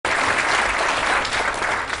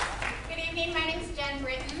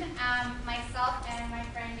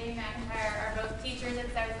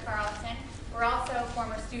South Carleton. We're also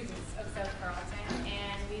former students of South Carleton,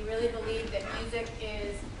 and we really believe that music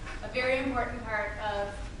is a very important part of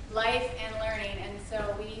life and learning, and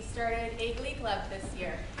so we started a glee club this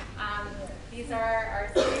year. These are our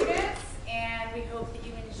students, and we hope that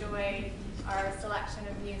you enjoy our selection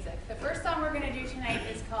of music. The first song we're going to do tonight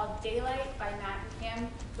is called Daylight by Matt and Kim,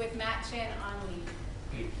 with Matt Chin on lead.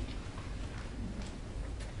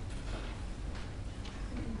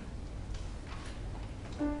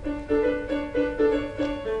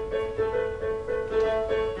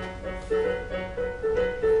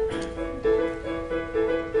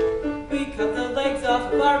 We cut the legs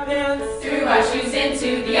off of our pants, threw our shoes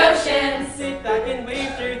into the ocean, sit back and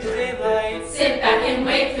wave through the daylight, sit back and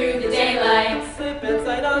wait through the daylight, slip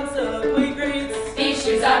inside on subway grates, these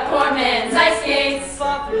shoes are poor man's ice skates,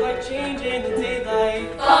 fall through like change in the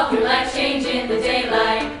daylight, fall through like change in the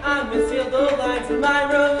daylight, I misfeel the lines in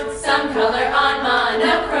my roads, some color on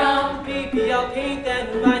monochrome, maybe I'll paint them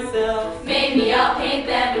in myself, maybe I'll paint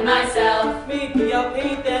them in myself, maybe I'll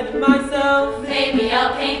paint them in myself, maybe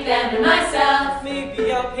I'll paint them in myself,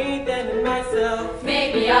 maybe I'll paint them in myself,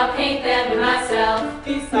 maybe I'll paint them in myself,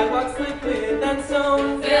 these sidewalks liquid and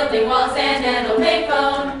stone, building walls and an opaque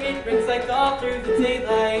phone, it rings like all through the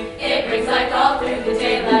daylight, it rings like all through the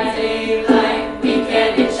daylight, daylight, we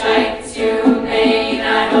can hitchhike to Maine,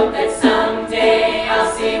 I hope that someday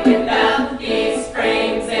I'll see without these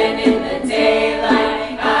frames, and in the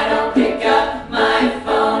daylight I don't pick up my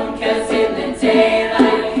phone, cause in the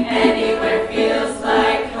daylight anywhere feels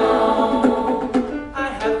like home. I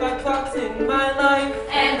have 5 clocks in my life,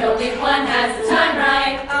 And only one has the time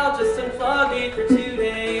right, I'll just unplug it for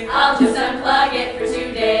today, I'll just unplug it for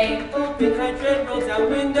today, open hydrant, roll down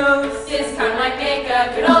windows, discount might make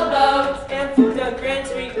a good old boat, and float down Grand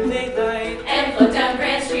Street in daylight, and float down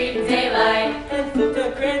Grand Street in daylight, and float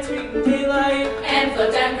down Grand Street in daylight, and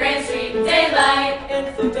float down Grand Street in daylight,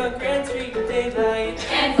 and float down Grand Street in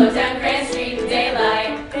daylight, and float down Grand Street in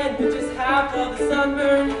daylight, and we just have all the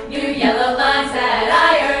sunburn, new yellow light